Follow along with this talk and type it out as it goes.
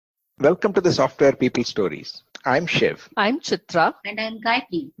Welcome to the Software People Stories. I'm Shiv. I'm Chitra, And I'm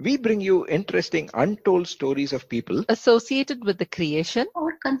Gayatri. We bring you interesting, untold stories of people. associated with the creation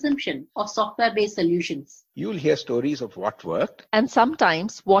Or consumption of software-based solutions. You'll hear stories of what worked. and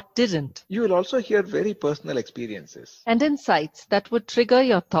sometimes what didn't, You will also hear very personal experiences. and insights that would trigger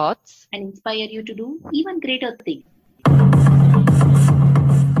your thoughts. And inspire you to do even greater things.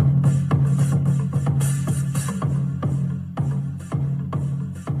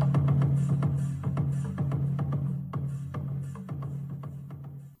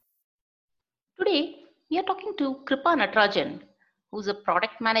 Today, we are talking to Kripa Natarajan, who's a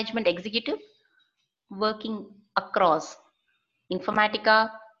product management executive working across Informatica,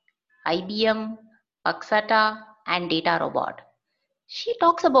 IBM, Paxata, and Data Robot. She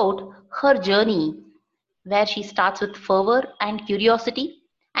talks about her journey where she starts with fervor and curiosity,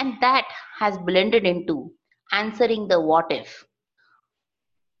 and that has blended into answering the what if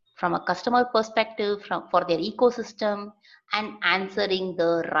from a customer perspective for their ecosystem and answering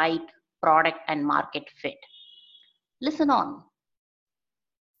the right product and market fit. Listen on.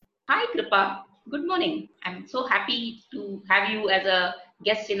 Hi, Kripa. Good morning. I'm so happy to have you as a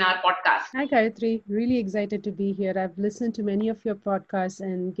guest in our podcast. Hi, Gayatri. Really excited to be here. I've listened to many of your podcasts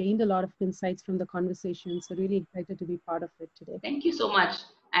and gained a lot of insights from the conversation. So really excited to be part of it today. Thank you so much.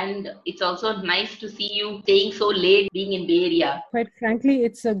 And it's also nice to see you staying so late being in Bay Area. Quite frankly,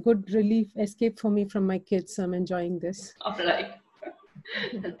 it's a good relief escape for me from my kids. So I'm enjoying this. All right.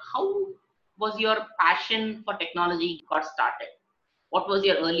 How was your passion for technology got started? What was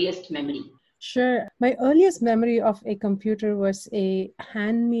your earliest memory? Sure. My earliest memory of a computer was a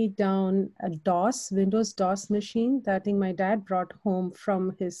hand-me-down Windows DOS machine that I think my dad brought home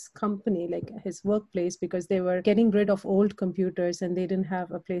from his company, like his workplace, because they were getting rid of old computers and they didn't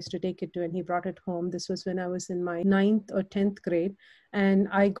have a place to take it to. And he brought it home. This was when I was in my 9th or 10th grade. And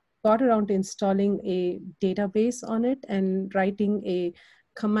I got around to installing a database on it and writing a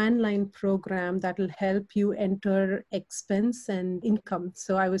command line program that will help you enter expense and income.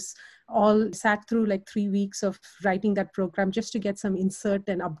 So I was sat through like 3 weeks of writing that program just to get some insert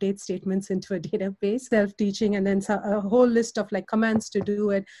and update statements into a database, self-teaching, and then a whole list of like commands to do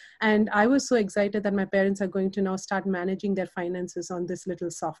it. And I was so excited that my parents are going to now start managing their finances on this little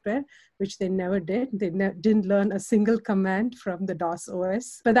software, which they never did. They didn't learn a single command from the DOS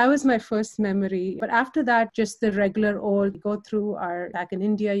OS. But that was my first memory. But after that, just the regular old back in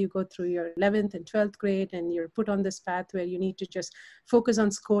India, you go through your 11th and 12th grade and you're put on this path where you need to just focus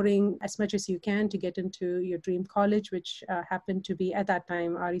on scoring as much as you can to get into your dream college, which happened to be at that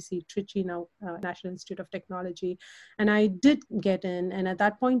time REC Trichy, now National Institute of Technology. And I did get in. And at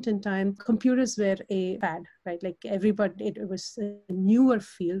that point in time, computers were a fad, right? Like everybody, it was a newer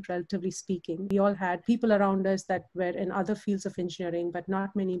field, relatively speaking. We all had people around us that were in other fields of engineering, but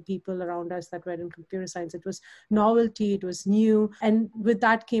not many people around us that were in computer science. It was novelty, it was new. And with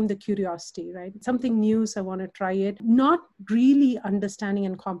that came the curiosity, right? Something new, so I want to try it. Not really understanding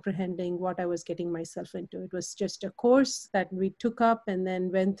and comprehending what I was getting myself into. It was just a course that we took up and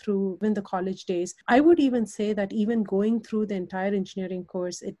then went through in the college days. I would even say that even going through the entire engineering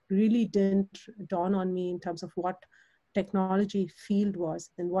course, it really didn't dawn on me in terms of what technology field was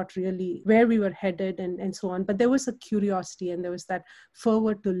and where we were headed and so on. But there was a curiosity and there was that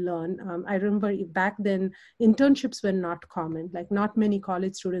fervor to learn. I remember back then, internships were not common. Like not many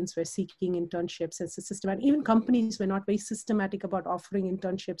college students were seeking internships as a systematic. Even companies were not very systematic about offering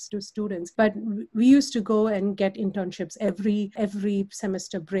internships to students. But we used to go and get internships every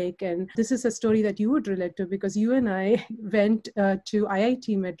semester break. And this is a story that you would relate to because you and I went to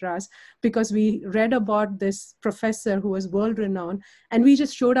IIT Madras because we read about this professor who was world renowned. And we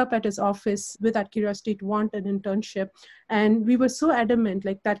just showed up at his office with that curiosity to want an internship. And we were so adamant,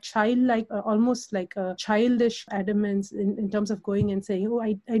 like that childlike, almost like a childish adamance in terms of going and saying, oh,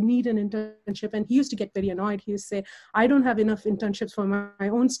 I need an internship. And he used to get very annoyed. He used to say, I don't have enough internships for my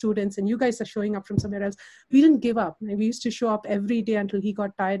own students and you guys are showing up from somewhere else. We didn't give up. We used to show up every day until he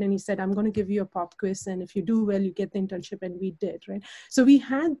got tired and he said, I'm going to give you a pop quiz. And if you do well, you get the internship. And we did, right? So we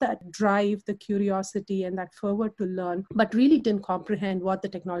had that drive, the curiosity and that fervor to learn, but really didn't comprehend what the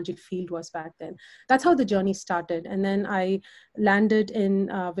technology field was back then. That's how the journey started. And then I landed in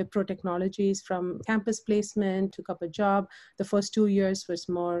Wipro Technologies from campus placement, took up a job. The first 2 years was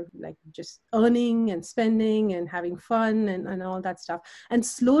more like just earning and spending and having fun and all that stuff. And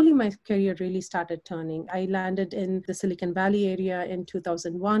slowly my career really started turning. I landed in the Silicon Valley area in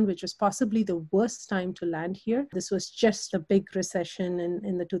 2001, which was possibly the worst time to land here. This was just a big recession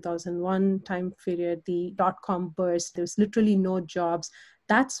in the 2001 time period, the dot-com burst. There was literally no jobs.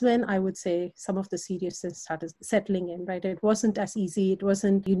 that's when I would say some of the seriousness started settling in, right? It wasn't as easy. It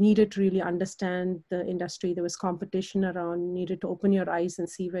wasn't, you needed to really understand the industry. There was competition around, you needed to open your eyes and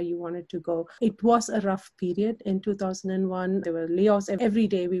see where you wanted to go. It was a rough period in 2001. There were layoffs every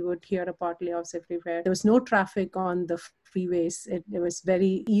day. We would hear about layoffs everywhere. There was no traffic on the freeways. It was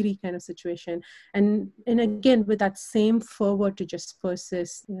very eerie kind of situation. And again, with that same fervor to just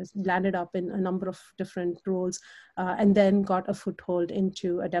persist, landed up in a number of different roles, and then got a foothold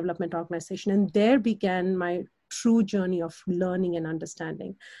into a development organization. And there began my true journey of learning and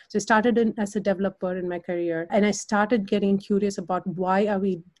understanding. So I started as a developer in my career, and I started getting curious about why are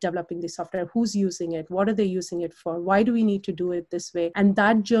we developing this software? Who's using it? What are they using it for? Why do we need to do it this way? And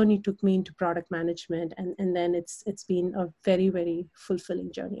that journey took me into product management. And then it's been a very, very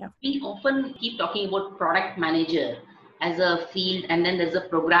fulfilling journey. We often keep talking about product manager as a field, and then there's a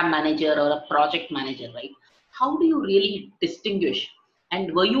program manager or a project manager, right? How do you really distinguish?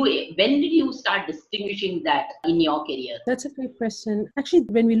 And when did you start distinguishing that in your career? That's a great question. Actually,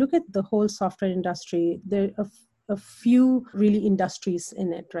 when we look at the whole software industry, there are a few really industries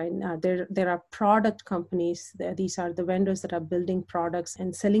in it right now. There are product companies. These are the vendors that are building products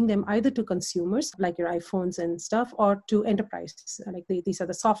and selling them either to consumers, like your iPhones and stuff, or to enterprise. Like these are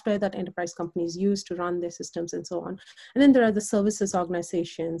the software that enterprise companies use to run their systems and so on. And then there are the services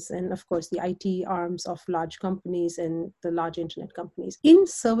organizations, and of course the IT arms of large companies and the large internet companies. In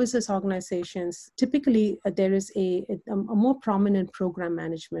services organizations, typically there is a more prominent program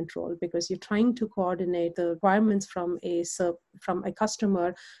management role, because you're trying to coordinate the requirements from a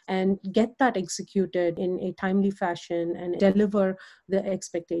customer and get that executed in a timely fashion and deliver the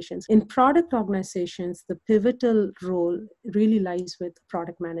expectations. In product organizations, the pivotal role really lies with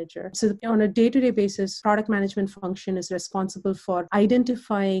product manager. So on a day-to-day basis, product management function is responsible for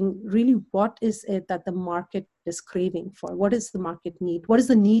identifying really what is it that the market is craving for. What is the market need? What is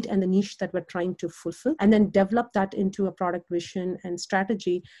the need and the niche that we're trying to fulfill? And then develop that into a product vision and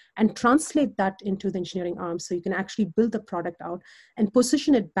strategy and translate that into the engineering arm, so you can actually build the product out and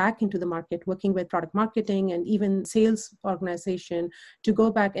position it back into the market, working with product marketing and even sales organization to go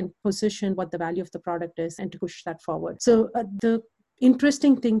back and position what the value of the product is and to push that forward. So the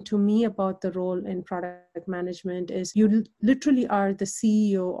interesting thing to me about the role in product management is you literally are the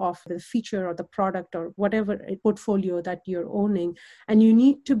CEO of the feature or the product or whatever portfolio that you're owning. And you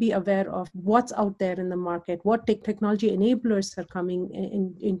need to be aware of what's out there in the market, what technology enablers are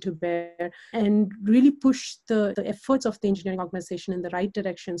coming into bear, and really push the efforts of the engineering organization in the right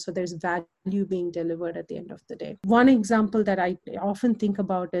direction so there's value being delivered at the end of the day. One example that I often think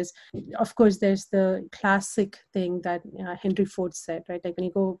about is, of course, there's the classic thing that Henry Ford said, right? Like when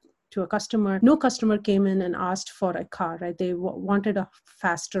you go to a customer, no customer came in and asked for a car, right? They wanted a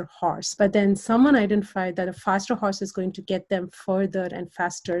faster horse, but then someone identified that a faster horse is going to get them further and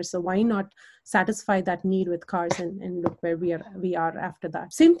faster. So why not satisfy that need with cars, and look where we are after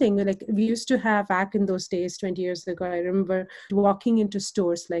that. Same thing, like we used to have back in those days, 20 years ago, I remember walking into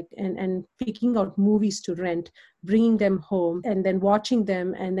stores like and picking out movies to rent, bringing them home and then watching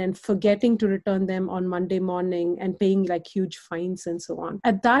them and then forgetting to return them on Monday morning and paying like huge fines and so on.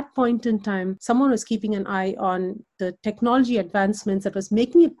 At that point in time, someone was keeping an eye on the technology advancements that was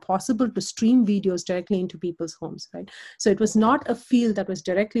making it possible to stream videos directly into people's homes, right? So it was not a field that was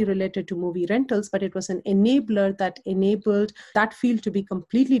directly related to movie rentals, but it was an enabler that enabled that field to be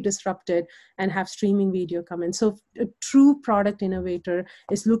completely disrupted and have streaming video come in. So a true product innovator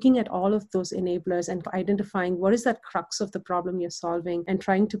is looking at all of those enablers and identifying what is that crux of the problem you're solving and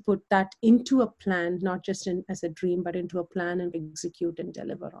trying to put that into a plan, not just as a dream, but into a plan and execute and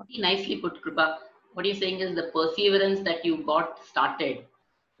deliver on. Nicely put, Kripa. What you're saying is the perseverance that you got started,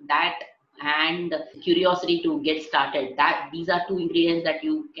 that and curiosity to get started, that these are two ingredients that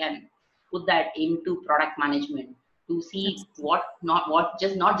you can put that into product management to see not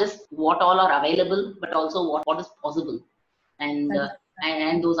just what all are available, but also what is possible. And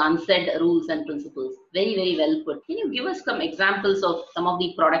those unsaid rules and principles. Very, very well put. Can you give us some examples of some of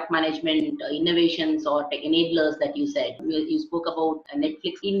the product management innovations or tech enablers that you said? You spoke about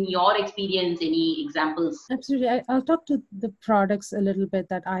Netflix. In your experience, any examples? Absolutely. I'll talk to the products a little bit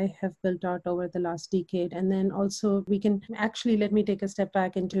that I have built out over the last decade. And then also we can actually, let me take a step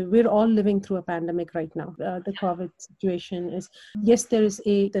back into, we're all living through a pandemic right now. The COVID situation is, yes, there's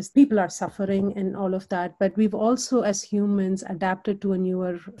people are suffering and all of that, but we've also as humans adapted to a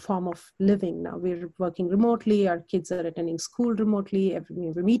newer form of living now. We're working remotely, our kids are attending school remotely,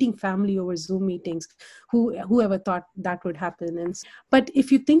 we're meeting family over Zoom meetings. Whoever thought that would happen? But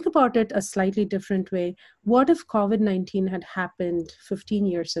if you think about it a slightly different way, what if COVID-19 had happened 15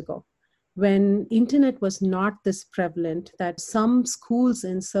 years ago? when internet was not this prevalent, that some schools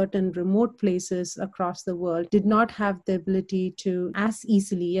in certain remote places across the world did not have the ability to as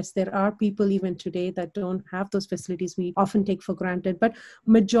easily. Yes, there are people even today that don't have those facilities we often take for granted, but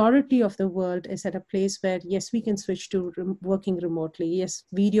majority of the world is at a place where, yes, we can switch to working remotely. Yes,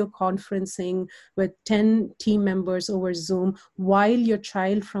 video conferencing with 10 team members over Zoom while your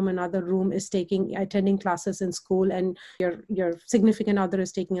child from another room is attending classes in school, and your significant other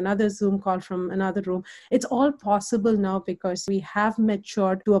is taking another Zoom call from another room. It's all possible now because we have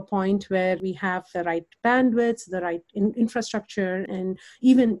matured to a point where we have the right bandwidth, the right infrastructure, and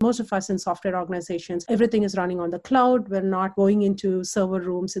even most of us in software organizations, everything is running on the cloud. We're not going into server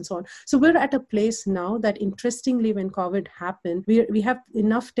rooms and so on. So we're at a place now that, interestingly, when COVID happened, we have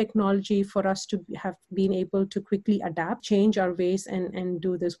enough technology for us to have been able to quickly adapt, change our ways, and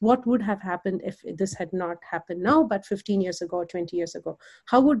do this. What would have happened if this had not happened now, but 15 years ago, 20 years ago?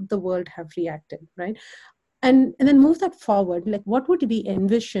 How would the world have reacted, right? And then move that forward, like what would we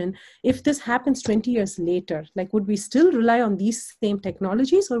envision if this happens 20 years later? Like, would we still rely on these same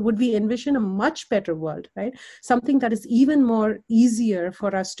technologies, or would we envision a much better world, right? Something that is even more easier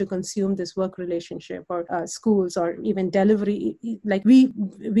for us to consume this work relationship, or schools, or even delivery. Like we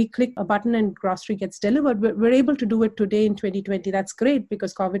click a button and grocery gets delivered. We're able to do it today in 2020. That's great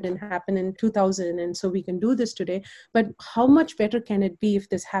because COVID didn't happen in 2000. And so we can do this today. But how much better can it be if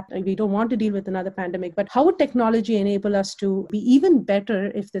this happens? We don't want to deal with another pandemic, but how would technology enable us to be even better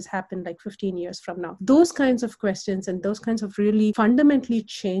if this happened like 15 years from now? Those kinds of questions and those kinds of really fundamentally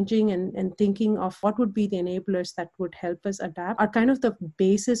changing and thinking of what would be the enablers that would help us adapt are kind of the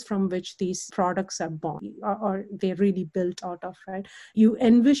basis from which these products are born, or they're really built out of, right? You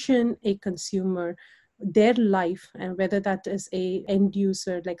envision a consumer, their life, and whether that is a end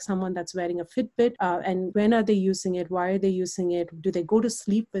user, like someone that's wearing a Fitbit, and when are they using it, why are they using it, do they go to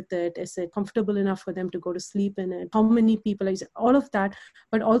sleep with it, is it comfortable enough for them to go to sleep in it, how many people are using, all of that.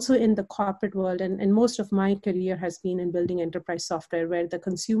 But also in the corporate world, and most of my career has been in building enterprise software where the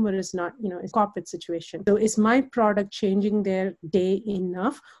consumer is not, a corporate situation. So is my product changing their day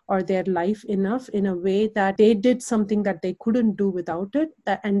enough or their life enough in a way that they did something that they couldn't do without it,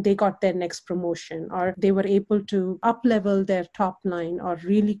 and they got their next promotion, or they were able to up-level their top line, or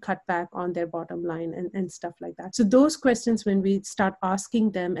really cut back on their bottom line, and stuff like that. So those questions, when we start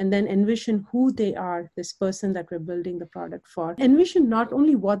asking them and then envision who they are, this person that we're building the product for, envision not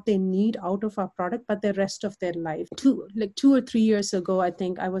only what they need out of our product, but the rest of their life. 2 or 3 years ago, I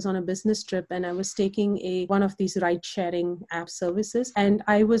think I was on a business trip and I was taking one of these ride-sharing app services, and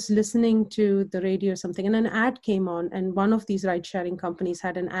I was listening to the radio or something, and an ad came on, and one of these ride-sharing companies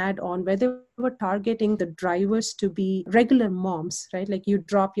had an ad on where they were targeting the drivers to be regular moms, right? Like you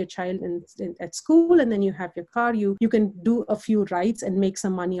drop your child at school, and then you have your car, you can do a few rides and make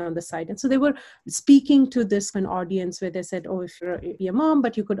some money on the side. And so they were speaking to this an audience where they said, oh, if you're a mom,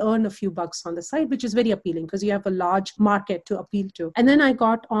 but you could earn a few bucks on the side, which is very appealing because you have a large market to appeal to. And then I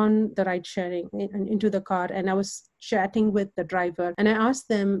got on the ride sharing into the car, and I was chatting with the driver, and I asked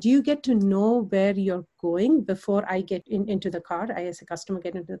them, do you get to know where you're going before I get into the car? I, as a customer,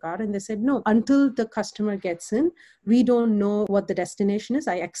 get into the car. And they said, no, until the customer gets in, we don't know what the destination is.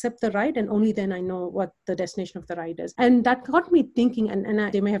 I accept the ride, and only then I know what the destination of the ride is. And that got me thinking,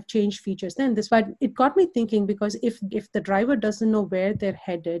 and they may have changed features then, but it got me thinking, because if the driver doesn't know where they're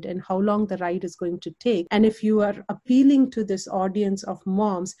headed and how long the ride is going to take, and if you are appealing to this audience of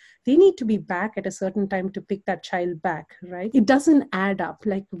moms, they need to be back at a certain time to pick that child back, right? It doesn't add up,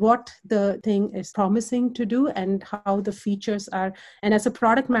 like what the thing is promising to do and how the features are. And as a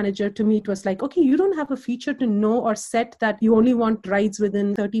product manager, to me, it was like, okay, you don't have a feature to know or set that you only want rides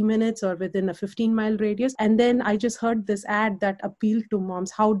within 30 minutes or within a 15-mile radius. And then I just heard this ad that appealed to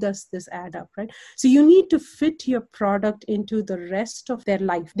moms. How does this add up, right? So you need to fit your product into the rest of their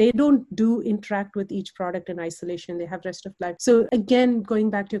life. They don't interact with each product in isolation. They have rest of life. So again, going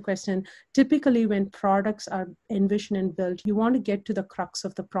back to your question, typically when products are envisioned and built, you want to get to the crux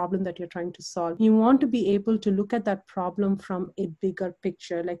of the problem that you're trying to solve. You want to be able to look at that problem from a bigger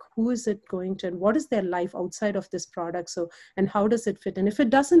picture, like who is it going to, and what is their life outside of this product? So, and how does it fit in? If it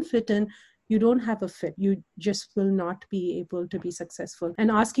doesn't fit in, you don't have a fit. You just will not be able to be successful. And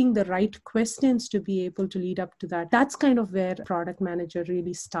asking the right questions to be able to lead up to that, that's kind of where product manager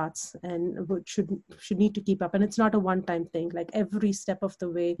really starts and should need to keep up. And it's not a one-time thing. Like every step of the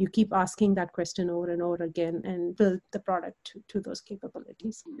way, you keep asking that question over and over again and build the product to those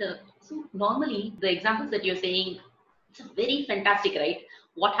capabilities. So normally the examples that you're saying, it's very fantastic, right?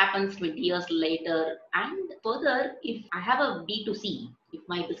 What happens 20 years later? And further, if I have a B2C, if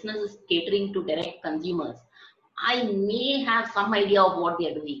my business is catering to direct consumers, I may have some idea of what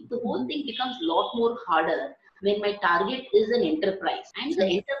they are doing. The whole thing becomes a lot more harder when my target is an enterprise. And the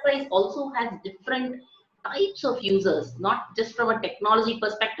enterprise also has different types of users, not just from a technology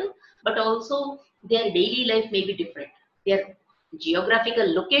perspective, but also their daily life may be different. Their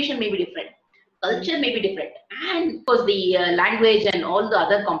geographical location may be different. Culture may be different. And of course, the language and all the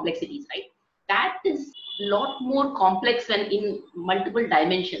other complexities, right? That is a lot more complex when in multiple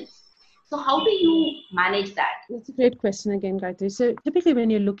dimensions. So how do you manage that? That's a great question again, Gayatri. So typically when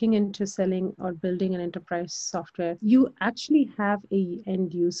you're looking into selling or building an enterprise software, you actually have a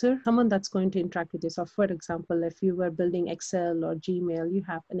end user, someone that's going to interact with your software. For example, if you were building Excel or Gmail, you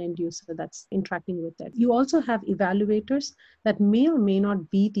have an end user that's interacting with it. You also have evaluators that may or may not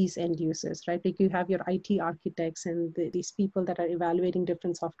be these end users, right? Like you have your IT architects and these people that are evaluating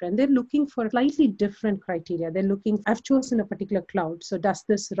different software, and they're looking for slightly different criteria. They're looking, I've chosen a particular cloud. So does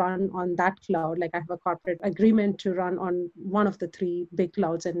this run on that cloud? Like I have a corporate agreement to run on one of the three big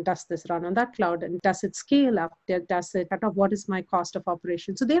clouds, and does this run on that cloud? And does it scale up? Does it cut off? What is my cost of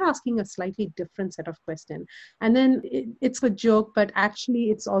operation? So they're asking a slightly different set of questions. And then it's a joke, but actually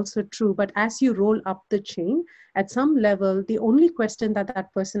it's also true. But as you roll up the chain, at some level, the only question that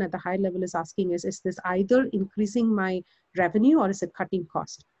that person at the high level is asking is this either increasing my revenue or is it cutting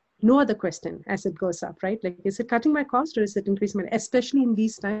cost? No other question as it goes up, right? Like, is it cutting my cost or is it increasing my, especially in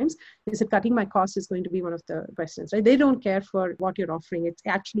these times, is it cutting my cost is going to be one of the questions, right? They don't care for what you're offering. It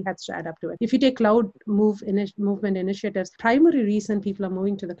actually has to add up to it. If you take cloud movement initiatives, primary reason people are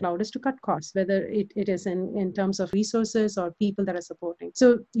moving to the cloud is to cut costs, whether it is in terms of resources or people that are supporting.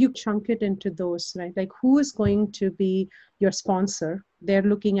 So you chunk it into those, right? Like who is going to be your sponsor? They're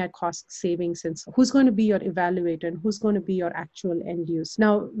looking at cost savings and so who's going to be your evaluator and who's going to be your actual end use.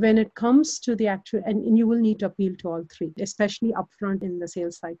 Now, when it comes to the actual, and you will need to appeal to all three, especially upfront in the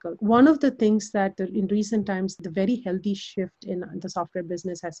sales cycle. One of the things that in recent times, the very healthy shift in the software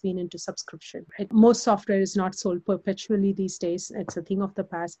business has been into subscription. Right? Most software is not sold perpetually these days. It's a thing of the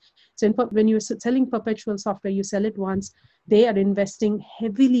past. So when you're selling perpetual software, you sell it once. They are investing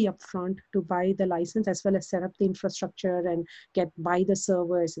heavily upfront to buy the license as well as set up the infrastructure and buy the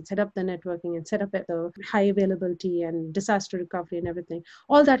servers and set up the networking and set up the high availability and disaster recovery and everything.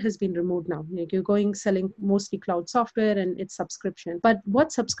 All that has been removed now. Like you're selling mostly cloud software and it's subscription. But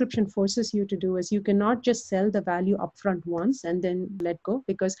what subscription forces you to do is you cannot just sell the value upfront once and then let go,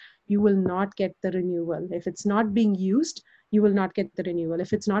 because you will not get the renewal. If it's not being used, you will not get the renewal.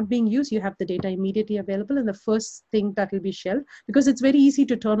 If it's not being used, you have the data immediately available. And the first thing that will be shelved, because it's very easy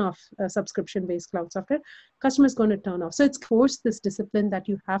to turn off subscription-based cloud software, customer's going to turn off. So it's forced this discipline that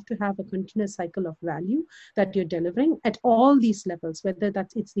you have to have a continuous cycle of value that you're delivering at all these levels, whether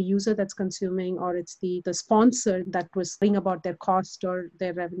it's the user that's consuming or it's the sponsor that was worrying about their cost or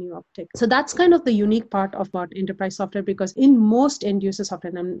their revenue uptake. So that's kind of the unique part of about enterprise software, because in most end user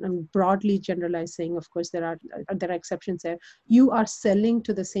software, and I'm broadly generalizing, of course, there are exceptions there, you are selling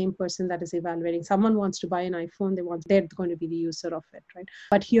to the same person that is evaluating. Someone wants to buy an iPhone, they're going to be the user of it, right?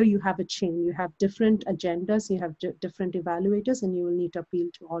 But here you have a chain, you have different agendas, you have different evaluators, and you will need to appeal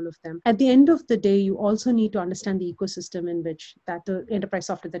to all of them. At the end of the day, you also need to understand the ecosystem in which that enterprise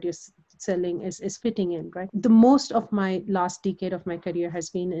software that you're selling is fitting in, right? The most of my last decade of my career has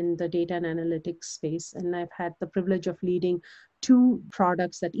been in the data and analytics space, and I've had the privilege of leading 2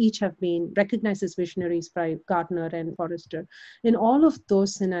 products that each have been recognized as visionaries by Gartner and Forrester. In all of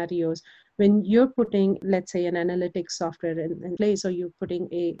those scenarios, when you're putting, let's say, an analytics software in place, or you're putting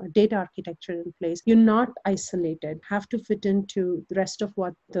a data architecture in place, you're not isolated. Have to fit into the rest of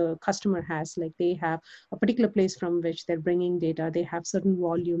what the customer has. Like they have a particular place from which they're bringing data. They have certain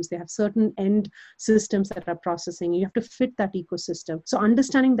volumes. They have certain end systems that are processing. You have to fit that ecosystem. So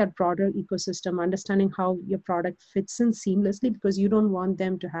understanding that broader ecosystem, understanding how your product fits in seamlessly, because you don't want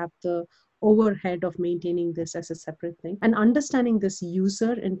them to have the overhead of maintaining this as a separate thing, and understanding this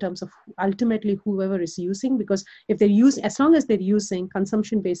user in terms of ultimately whoever is using, because if they're using, as long as they're using,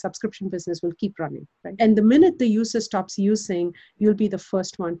 consumption-based subscription business will keep running, right? And the minute the user stops using, you'll be the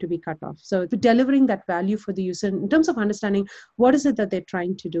first one to be cut off. So delivering that value for the user in terms of understanding what is it that they're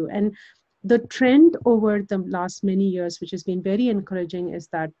trying to do. And the trend over the last many years, which has been very encouraging, is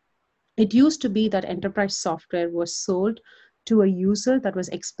that it used to be that enterprise software was sold to a user that was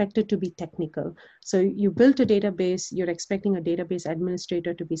expected to be technical. So you built a database, you're expecting a database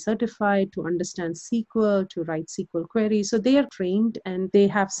administrator to be certified, to understand SQL, to write SQL queries. So they are trained and they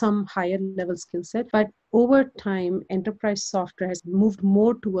have some higher level skill set. But over time, enterprise software has moved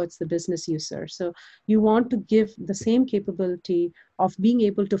more towards the business user. So you want to give the same capability of being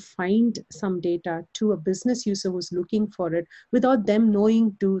able to find some data to a business user who's looking for it without them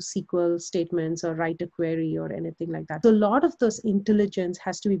knowing to SQL statements or write a query or anything like that. So a lot of those intelligence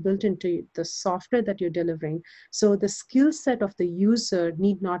has to be built into the software that you're delivering. So the skill set of the user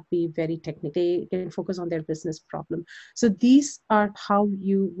need not be very technical. They can focus on their business problem. So these are how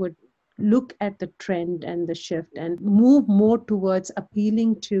you would look at the trend and the shift and move more towards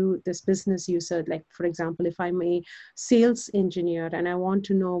appealing to this business user. Like, for example, if I'm a sales engineer and I want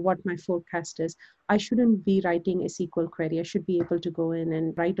to know what my forecast is, I shouldn't be writing a SQL query. I should be able to go in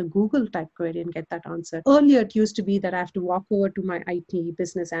and write a Google type query and get that answer. Earlier, it used to be that I have to walk over to my IT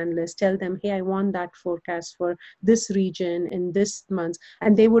business analyst, tell them, hey, I want that forecast for this region in this month.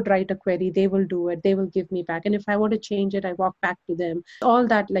 And they would write a query. They will do it. They will give me back. And if I want to change it, I walk back to them. All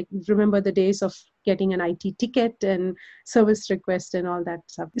that, like, remember the days of getting an IT ticket and service request and all that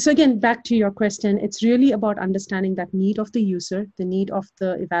stuff. So again, back to your question, it's really about understanding that need of the user, the need of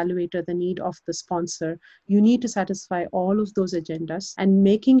the evaluator, the need of the sponsor. You need to satisfy all of those agendas and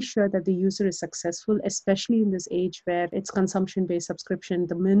making sure that the user is successful, especially in this age where it's consumption-based subscription.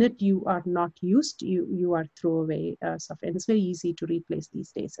 The minute you are not used, you are throwaway software. And it's very easy to replace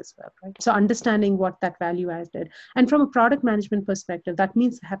these days as well, right? So understanding what that value added. And from a product management perspective, that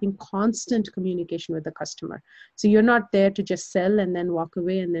means having constant communication with the customer. So you're not there to just sell and then walk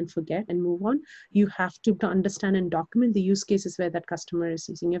away and then forget and move on. You have to understand and document the use cases where that customer is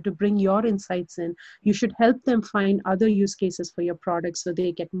using. You have to bring your insights in. You should help them find other use cases for your product so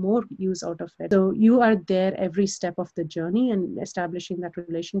they get more use out of it. So you are there every step of the journey and establishing that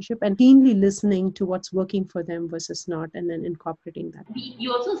relationship and keenly listening to what's working for them versus not, and then incorporating that.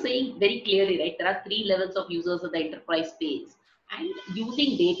 You also saying very clearly, right? There are 3 levels of users at the enterprise space, and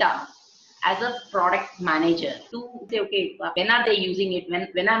using data as a product manager to say, okay, when are they using it? When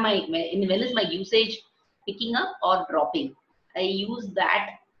is my usage picking up or dropping? I use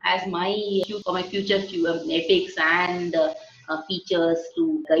that as my for my future ethics and features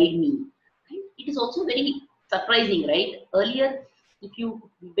to guide me. It is also very surprising, right? Earlier, if you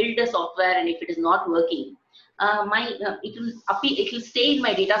build a software and if it is not working, it will stay in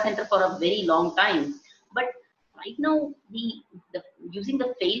my data center for a very long time. But right now, using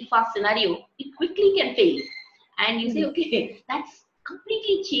the fail fast scenario, it quickly can fail. And you say, okay, that's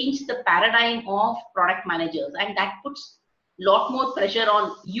completely changed the paradigm of product managers. And that puts a lot more pressure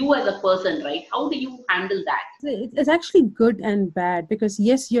on you as a person, right? How do you handle that? It's actually good and bad because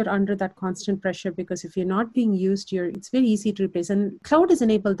yes, you're under that constant pressure because if you're not being used, it's very easy to replace. And cloud has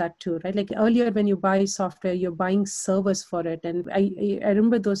enabled that too, right? Like earlier when you buy software, you're buying servers for it. And I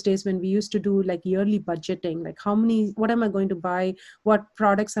remember those days when we used to do like yearly budgeting, like what am I going to buy? What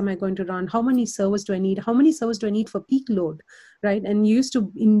products am I going to run? How many servers do I need? How many servers do I need for peak load? Right? And you used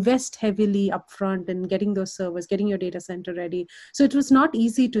to invest heavily upfront in getting those servers, getting your data center ready. So it was not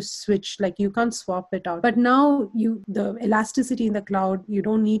easy to switch, like you can't swap it out. But now the elasticity in the cloud, you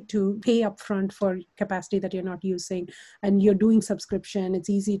don't need to pay upfront for capacity that you're not using and you're doing subscription. It's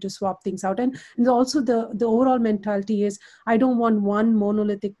easy to swap things out. And also the overall mentality is, I don't want one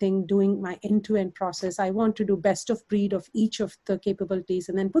monolithic thing doing my end-to-end process. I want to do best of breed of each of the capabilities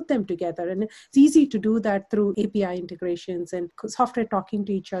and then put them together. And it's easy to do that through API integrations and software talking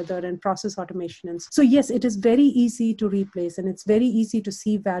to each other and process automation. And so yes, it is very easy to replace and it's very easy to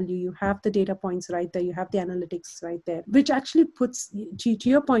see value. You have the data points right there. You have the analytics right there, which actually puts, to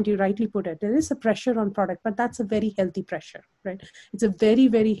your point, you rightly put it, there is a pressure on product, but that's a very healthy pressure, right? It's a very,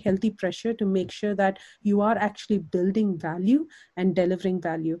 very healthy pressure to make sure that you are actually building value and delivering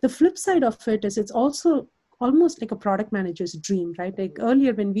value. The flip side of it is it's also almost like a product manager's dream, right? Like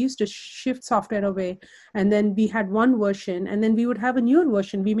earlier when we used to shift software away and then we had one version and then we would have a newer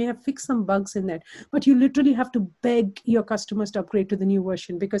version, we may have fixed some bugs in that, but you literally have to beg your customers to upgrade to the new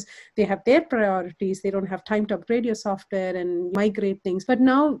version because they have their priorities. They don't have time to upgrade your software and migrate things. But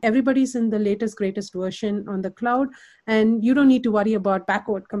now everybody's in the latest, greatest version on the cloud and you don't need to worry about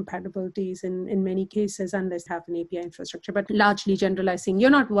backward compatibilities in many cases unless you have an API infrastructure, but largely generalizing,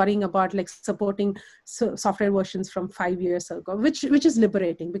 you're not worrying about like supporting software versions from 5 years ago, which is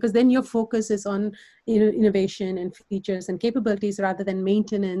liberating because then your focus is on innovation and features and capabilities rather than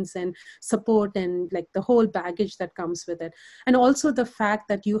maintenance and support and like the whole baggage that comes with it. And also the fact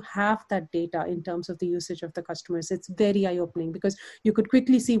that you have that data in terms of the usage of the customers, it's very eye-opening because you could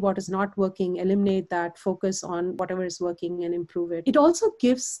quickly see what is not working, eliminate that, focus on whatever is working and improve it. It also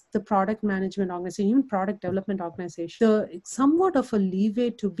gives the product management organization, even product development organization, somewhat of a leeway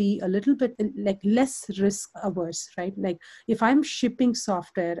to be a little bit like less risk risk averse, right? Like if I'm shipping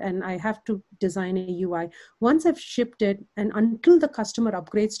software and I have to design a UI, once I've shipped it and until the customer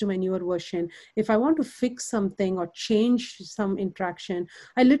upgrades to my newer version, if I want to fix something or change some interaction,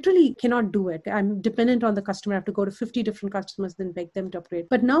 I literally cannot do it. I'm dependent on the customer. I have to go to 50 different customers, then beg them to upgrade.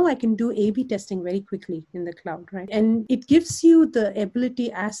 But now I can do A/B testing very quickly in the cloud, right? And it gives you the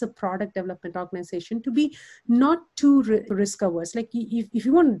ability as a product development organization to be not too risk averse. Like if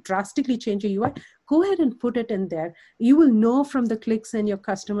you want to drastically change your UI, go ahead and put it in there. You will know from the clicks and your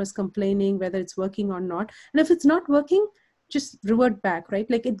customers complaining whether it's working or not. And if it's not working, just revert back,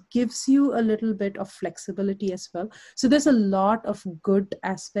 right? Like it gives you a little bit of flexibility as well. So there's a lot of good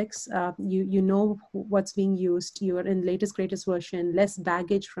aspects. You know what's being used. You are in latest, greatest version, less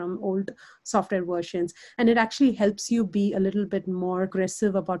baggage from old software versions. And it actually helps you be a little bit more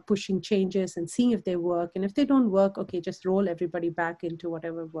aggressive about pushing changes and seeing if they work. And if they don't work, okay, just roll everybody back into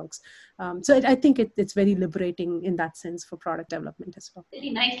whatever works. I think it's very liberating in that sense for product development as well.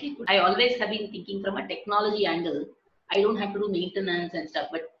 Very nicely put. I always have been thinking from a technology angle. I don't have to do maintenance and stuff,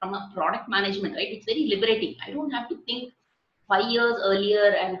 but from a product management, right, it's very liberating. I don't have to think 5 years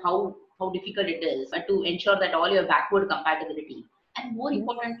earlier and how difficult it is to ensure that all your backward compatibility. And more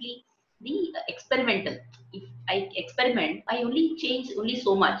importantly, the experimental. If I experiment, I only change only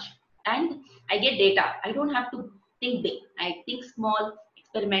so much and I get data. I don't have to think big. I think small,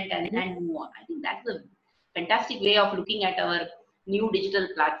 experiment and move on. I think that's a fantastic way of looking at our new digital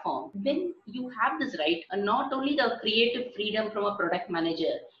platform. When you have this, right, not only the creative freedom from a product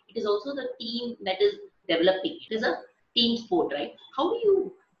manager, it is also the team that is developing. It is a team sport, right? How do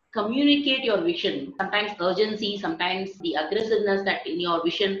you communicate your vision? Sometimes urgency, sometimes the aggressiveness that in your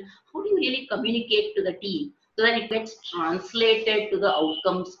vision. How do you really communicate to the team so that it gets translated to the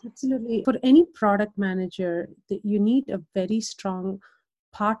outcomes? Absolutely. For any product manager, you need a very strong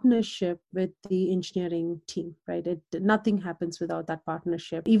partnership with the engineering team, right? Nothing happens without that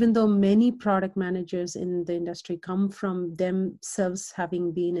partnership. Even though many product managers in the industry come from themselves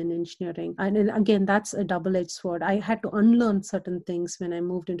having been in engineering. And again, that's a double-edged sword. I had to unlearn certain things when I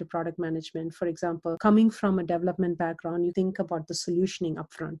moved into product management. For example, coming from a development background, you think about the solutioning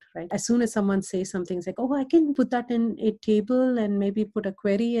upfront, right? As soon as someone says something, it's like, oh, I can put that in a table and maybe put a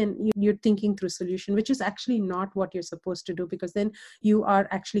query, and you're thinking through solution, which is actually not what you're supposed to do, because then you are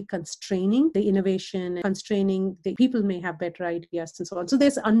actually constraining the innovation, constraining the people may have better ideas and so on. So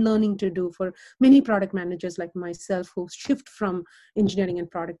there's unlearning to do for many product managers like myself who shift from engineering and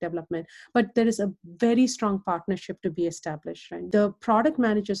product development. But there is a very strong partnership to be established, right? The product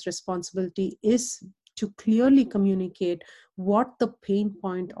manager's responsibility is to clearly communicate what the pain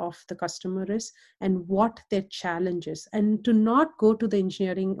point of the customer is and what their challenge is, and to not go to the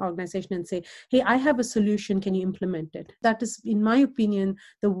engineering organization and say, hey, I have a solution, can you implement it? That is, in my opinion,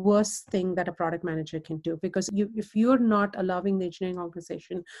 the worst thing that a product manager can do, because if you're not allowing the engineering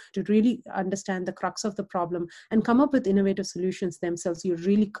organization to really understand the crux of the problem and come up with innovative solutions themselves, you're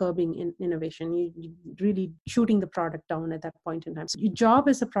really curbing innovation. You're really shooting the product down at that point in time. So your job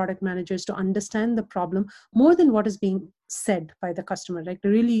as a product manager is to understand the problem more than what is being said by the customer, like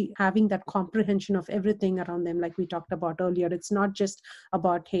really having that comprehension of everything around them, like we talked about earlier. It's not just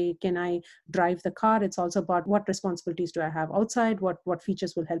about, hey, can I drive the car? It's also about what responsibilities do I have outside, what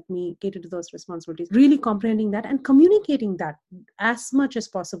features will help me cater to those responsibilities. Really comprehending that and communicating that as much as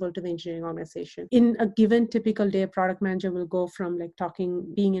possible to the engineering organization. In a given typical day, a product manager will go from like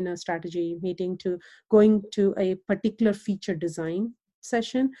being in a strategy meeting to going to a particular feature design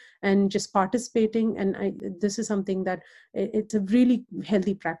session and just participating. And this is something that it's a really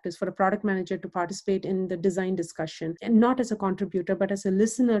healthy practice for a product manager to participate in the design discussion, and not as a contributor, but as a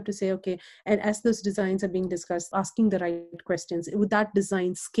listener to say, okay, and as those designs are being discussed, asking the right questions. Would that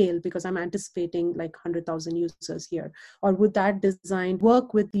design scale because I'm anticipating like 100,000 users here? Or would that design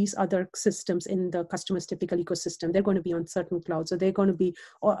work with these other systems in the customer's typical ecosystem? They're going to be on certain clouds, so they're going to be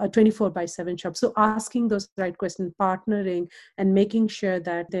a 24/7 shop. So asking those right questions, partnering, and making sure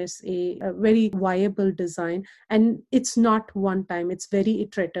that there's a very viable design. And it's not one time, it's very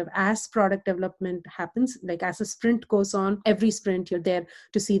iterative. As product development happens, like as a sprint goes on, every sprint you're there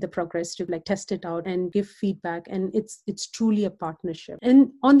to see the progress, to like test it out and give feedback. And it's truly a partnership.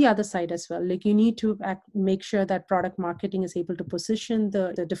 And on the other side as well, like you need to make sure that product marketing is able to position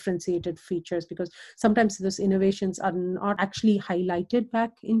the differentiated features, because sometimes those innovations are not actually highlighted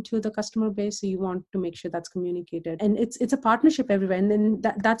back into the customer base. So you want to make sure that's communicated. And it's a partnership everywhere. And then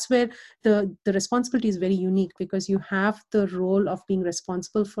that's where the responsibility is very unique, because you have the role of being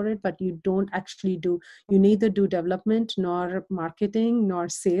responsible for it, but you don't actually you neither do development nor marketing nor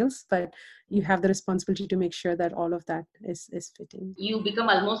sales, but you have the responsibility to make sure that all of that is fitting. You become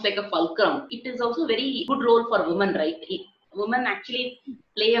almost like a fulcrum. It is also very good role for women, right? Women actually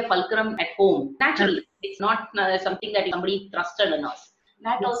play a fulcrum at home naturally. It's not something that somebody trusted on us.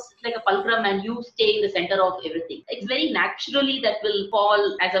 That also is like a fulcrum, and you stay in the center of everything. It's very naturally that will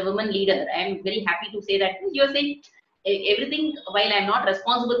fall as a woman leader. I'm very happy to say that you're saying everything, while I'm not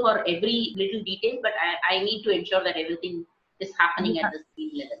responsible for every little detail, but I need to ensure that everything is happening at the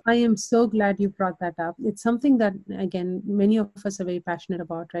speed level. I am so glad you brought that up. It's something that, again, many of us are very passionate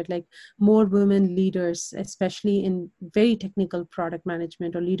about, right? Like more women leaders, especially in very technical product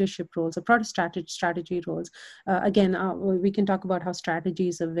management or leadership roles or product strategy roles. Again, we can talk about how strategy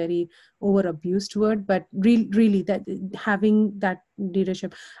is a very over-abused word, but really that having that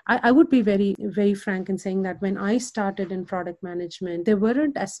leadership. I would be very, very frank in saying that when I started in product management, there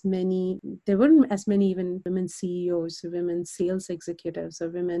weren't as many even women CEOs, women sales executives, or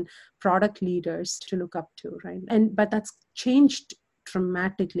women product leaders to look up to, right? But that's changed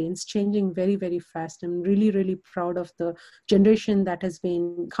dramatically. It's changing very, very fast. I'm really, really proud of the generation that has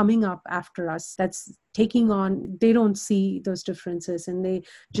been coming up after us, that's taking on, they don't see those differences, and they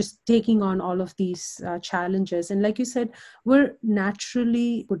just taking on all of these challenges. And like you said, we're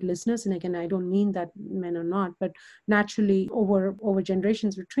naturally good listeners. And again, I don't mean that men are not, but naturally over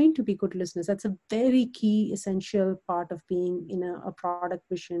generations, we're trained to be good listeners. That's a very key, essential part of being in a product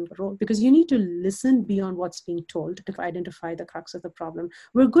vision role, because you need to listen beyond what's being told to identify the crux of the problem.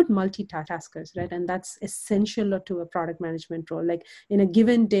 We're good multitaskers, right? And that's essential to a product management role. Like in a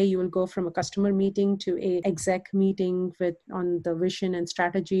given day, you will go from a customer meeting to a exec meeting on the vision and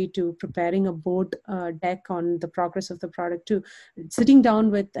strategy, to preparing a board deck on the progress of the product, to sitting down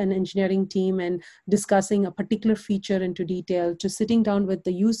with an engineering team and discussing a particular feature into detail, to sitting down with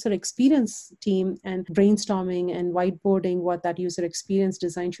the user experience team and brainstorming and whiteboarding what that user experience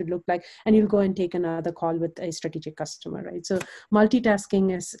design should look like. And you'll go and take another call with a strategic customer, right? So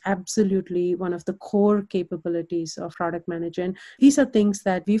multitasking is absolutely one of the core capabilities of product manager. And these are things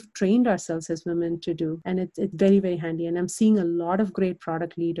that we've trained ourselves as women to do. And it's very, very handy. And I'm seeing a lot of great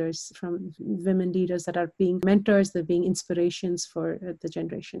product leaders, from women leaders, that are being mentors, they're being inspirations for the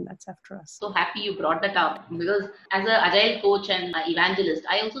generation that's after us. So happy you brought that up, because as an agile coach and evangelist,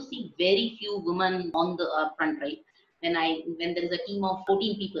 I also see very few women on the front, right? When there is a team of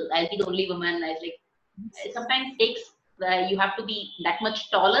 14 people, I'll be the only woman. It sometimes takes you have to be that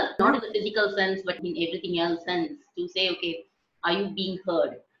much taller, not in the physical sense, but in everything else sense, to say, okay, are you being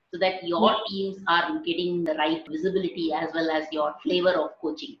heard? So that your teams are getting the right visibility as well as your flavor of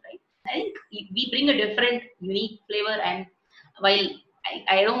coaching, right? I think we bring a different, unique flavor, and while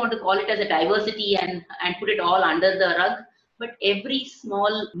I don't want to call it as a diversity and put it all under the rug, but every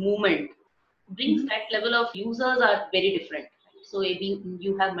small movement brings that level of users are very different. So maybe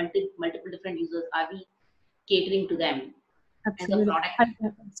you have multiple different users. Are we catering to them? Absolutely.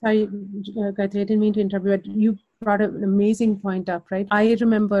 Sorry, Gayatri, I didn't mean to interrupt you, but you brought an amazing point up, right? I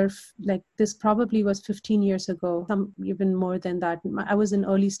remember like this probably was 15 years ago, even more than that. I was in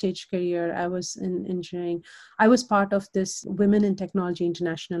early stage career. I was in engineering. I was part of this Women in Technology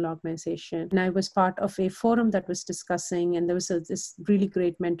International organization. And I was part of a forum that was discussing, and there was this really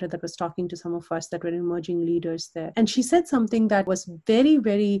great mentor that was talking to some of us that were emerging leaders there. And she said something that was very,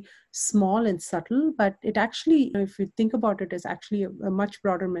 very small and subtle, but it actually, if you think about it, is actually a much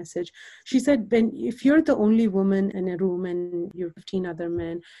broader message. She said, if you're the only woman in a room and you're 15 other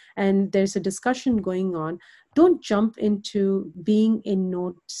men, and there's a discussion going on, don't jump into being a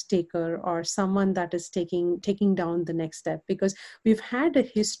note taker or someone that is taking down the next step, because we've had a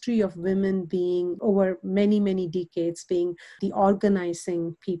history of women being, over many, many decades, being the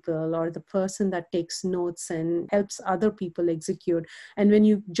organizing people or the person that takes notes and helps other people execute. And when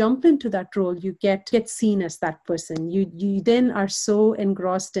you jump into that role, you get seen as that person. You then are so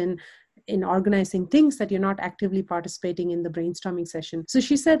engrossed in organizing things that you're not actively participating in the brainstorming session. So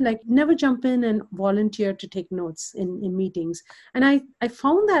she said, like, never jump in and volunteer to take notes in meetings. And I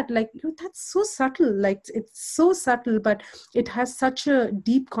found that, like, that's so subtle. Like, it's so subtle, but it has such a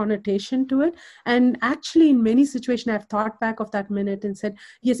deep connotation to it. And actually, in many situations, I've thought back of that minute and said,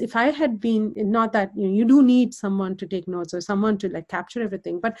 yes, if I had been, not that, you do need someone to take notes or someone to like capture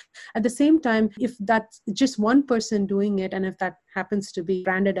everything. But at the same time, if that's just one person doing it, and if that happens to be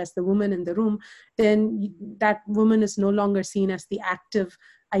branded as the woman in the room, then that woman is no longer seen as the active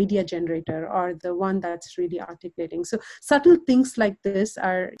idea generator or the one that's really articulating. So subtle things like this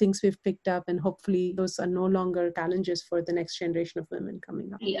are things we've picked up, and hopefully those are no longer challenges for the next generation of women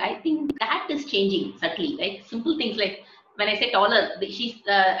coming up. I think that is changing subtly, right? Simple things like when I say taller,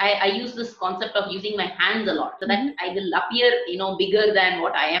 I use this concept of using my hands a lot so that I will appear, bigger than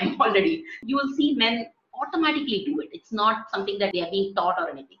what I am already. You will see men automatically do it. It's not something that they are being taught or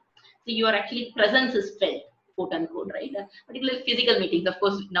anything. So your actually presence is felt, quote unquote, right? Particularly physical meetings. Of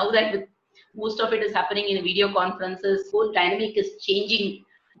course, now that most of it is happening in video conferences, whole dynamic is changing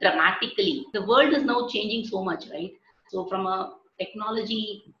dramatically. The world is now changing so much, right? So from a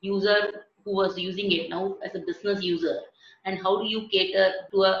technology user who was using it now as a business user, and how do you cater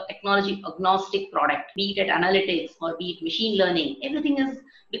to a technology agnostic product, be it at analytics or be it machine learning? Everything is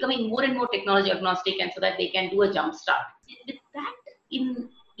becoming more and more technology agnostic, and so that they can do a jump start. With that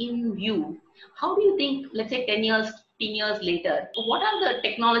in view, how do you think, let's say 10 years, 15 years later, what are the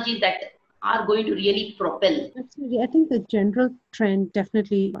technologies that are going to really propel? Absolutely. I think the general trend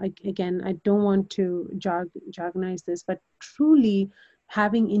definitely, again, I don't want to jargonize this, but truly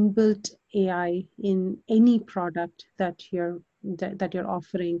having inbuilt AI in any product that you're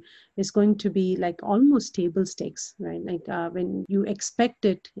offering is going to be like almost table stakes, right? Like when you expect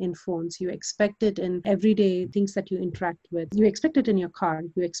it in phones, you expect it in everyday things that you interact with, you expect it in your car,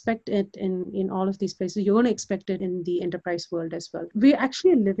 you expect it in all of these places, you're going to expect it in the enterprise world as well. We're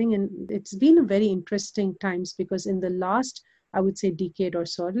actually living in, it's been a very interesting times, because in the last, I would say, decade or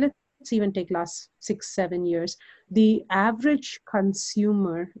so, let's even take last 6-7 years, the average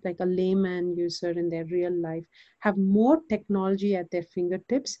consumer, like a layman user in their real life, have more technology at their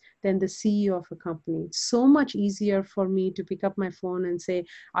fingertips than the CEO of a company. It's so much easier for me to pick up my phone and say,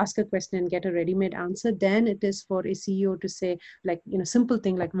 ask a question and get a ready-made answer than it is for a CEO to say, like, simple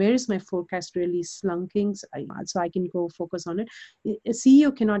thing like, where is my forecast really slunking? So I can go focus on it. A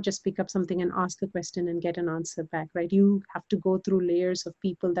CEO cannot just pick up something and ask a question and get an answer back, right? You have to go through layers of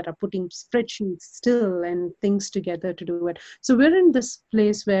people that are putting spreadsheets still and things together to do it. So we're in this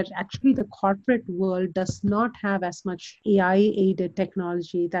place where actually the corporate world does not have as much AI aided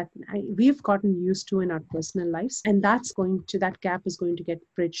technology that we've gotten used to in our personal lives, and that gap is going to get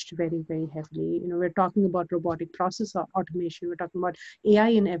bridged very, very heavily. We're talking about robotic process automation, we're talking about AI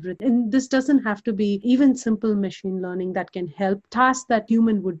in everything, and this doesn't have to be even simple machine learning that can help tasks that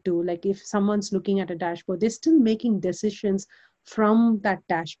human would do. Like if someone's looking at a dashboard, they're still making decisions from that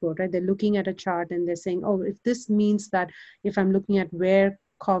dashboard, right? They're looking at a chart and they're saying, oh, if this means that if I'm looking at where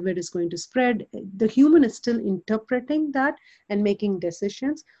COVID is going to spread, the human is still interpreting that and making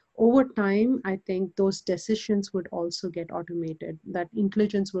decisions. Over time, I think those decisions would also get automated. That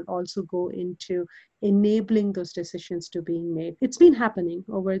intelligence would also go into enabling those decisions to being made. It's been happening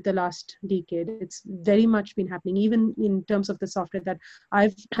over the last decade. It's very much been happening, even in terms of the software that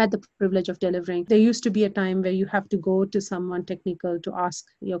I've had the privilege of delivering. There used to be a time where you have to go to someone technical to ask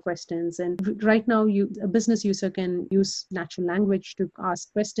your questions. And right now, a business user can use natural language to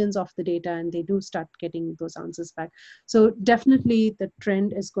ask questions of the data, and they do start getting those answers back. So definitely the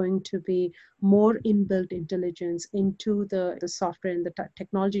trend is going to be more inbuilt intelligence into the software and the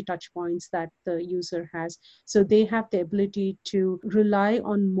technology touch points that the user has. So they have the ability to rely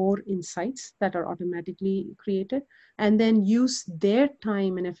on more insights that are automatically created, and then use their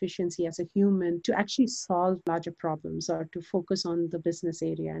time and efficiency as a human to actually solve larger problems or to focus on the business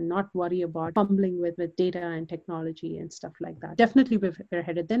area and not worry about fumbling with data and technology and stuff like that. Definitely we're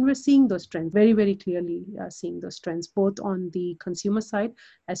headed. Then we're seeing those trends, very, very clearly seeing those trends, both on the consumer side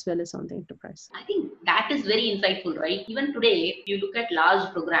as well as on the enterprise. I think that is very insightful, right? Even today, if you look at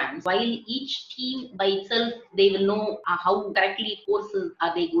large programs, while each team by itself, they will know how correctly courses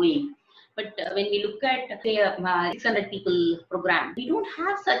are they going. But when we look at, say, a 600 people program, we don't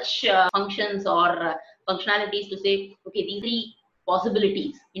have such functions or functionalities to say, okay, these 3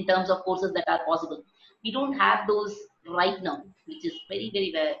 possibilities in terms of courses that are possible. We don't have those right now, which is very,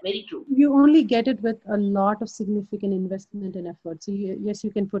 very, very, very true. You only get it with a lot of significant investment and effort. So yes,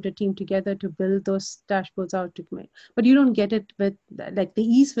 you can put a team together to build those dashboards out to make, but you don't get it with like the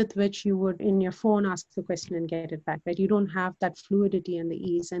ease with which you would in your phone ask the question and get it back, right? You don't have that fluidity and the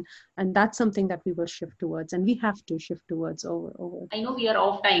ease, and that's something that we will shift towards, and we have to shift towards over. I know we are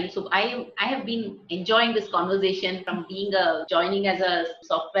off time, so I have been enjoying this conversation from joining as a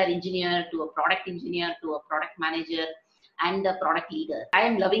software engineer to a product engineer to a product manager and a product leader. I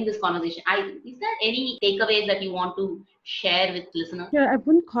am loving this conversation. Is there any takeaways that you want to share with listeners? Yeah, I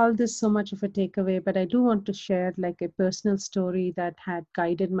wouldn't call this so much of a takeaway, but I do want to share like a personal story that had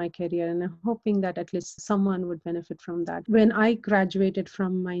guided my career, and I'm hoping that at least someone would benefit from that. When I graduated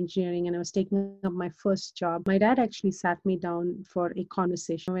from my engineering and I was taking up my first job, my dad actually sat me down for a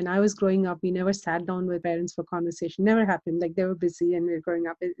conversation. When I was growing up, we never sat down with parents for conversation. Never happened. Like they were busy and we were growing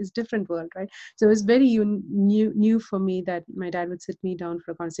up. It's a different world, right? So it was very new for me that my dad would sit me down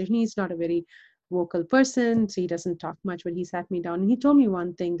for a conversation. He's not a very vocal person, so he doesn't talk much, but he sat me down and he told me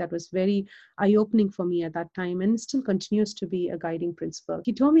one thing that was very eye-opening for me at that time and still continues to be a guiding principle.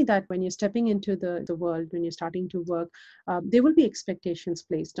 He told me that when you're stepping into the world, when you're starting to work, there will be expectations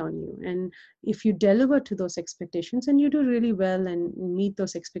placed on you, and if you deliver to those expectations and you do really well and meet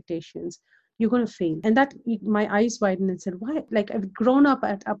those expectations, you're going to fail. And that, my eyes widened and said, why? Like I've grown up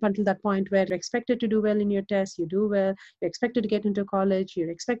up until that point where you're expected to do well in your tests, you do well, you're expected to get into college,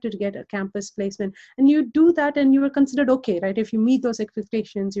 you're expected to get a campus placement, and you do that and you were considered okay, right? If you meet those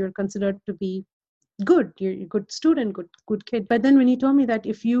expectations, you're considered to be good, you're a good student, good kid. But then when he told me that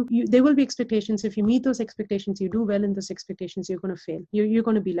if you there will be expectations, if you meet those expectations, you do well in those expectations, you're going to fail, you're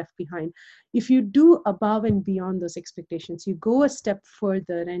going to be left behind. If you do above and beyond those expectations, you go a step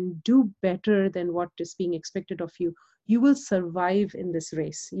further and do better than what is being expected of you, you will survive in this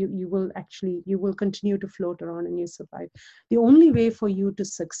race. You will continue to float around and you survive. The only way for you to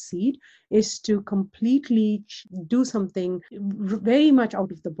succeed is to completely do something very much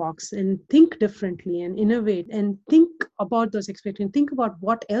out of the box and think differently and innovate and think about those expectations, think about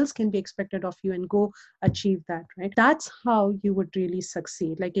what else can be expected of you and go achieve that, right? That's how you would really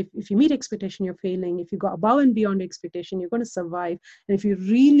succeed. Like if you meet expectation, you're failing. If you go above and beyond expectation, you're going to survive. And if you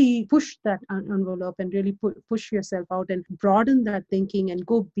really push that envelope and really push yourself out and broaden that thinking and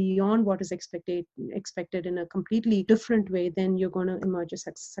go beyond what is expected in a completely different way, then you're going to emerge a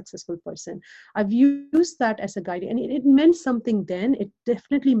successful person. I've used that as a guide, and it meant something then. It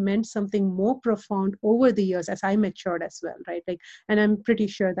definitely meant something more profound over the years as I matured as well, right? Like, and I'm pretty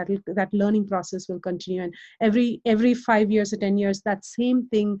sure that that learning process will continue, and every 5 years or 10 years, that same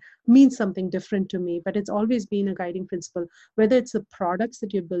thing means something different to me. But it's always been a guiding principle, whether it's the products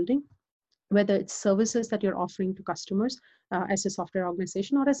that you're building, whether it's services that you're offering to customers as a software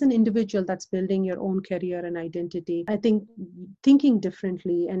organization, or as an individual that's building your own career and identity. I think thinking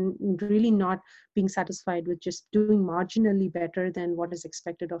differently and really not being satisfied with just doing marginally better than what is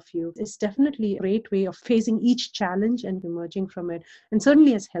expected of you is definitely a great way of facing each challenge and emerging from it, and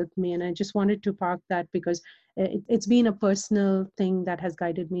certainly has helped me. And I just wanted to park that because it's been a personal thing that has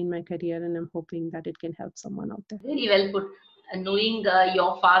guided me in my career, and I'm hoping that it can help someone out there. Very well put. Knowing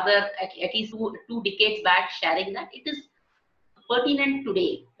your father at least two decades back sharing that, it is pertinent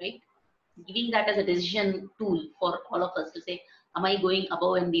today, right? Giving that as a decision tool for all of us to say, am I going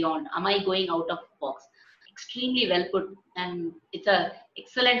above and beyond? Am I going out of the box? Extremely well put, and it's a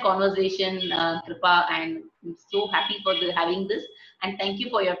excellent conversation, Kripa, and I'm so happy for having this. And thank you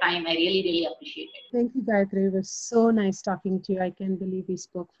for your time. I really, really appreciate it. Thank you, Gayatri. It was so nice talking to you. I can't believe we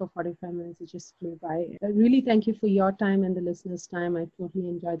spoke for 45 minutes. It just flew by. I really thank you for your time and the listeners' time. I totally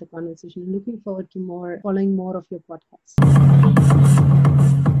enjoyed the conversation. I'm looking forward to following more of your podcasts.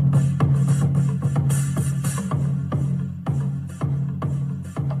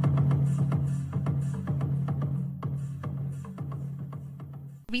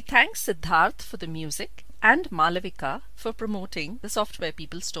 We thank Siddharth for the music and Malavika for promoting the Software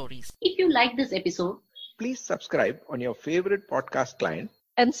People Stories. If you like this episode, Please subscribe on your favorite podcast client.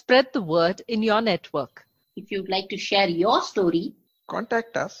 And spread the word in your network. if you'd like to share your story,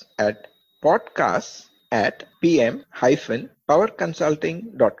 Contact us at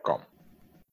podcasts@pm-powerconsulting.com.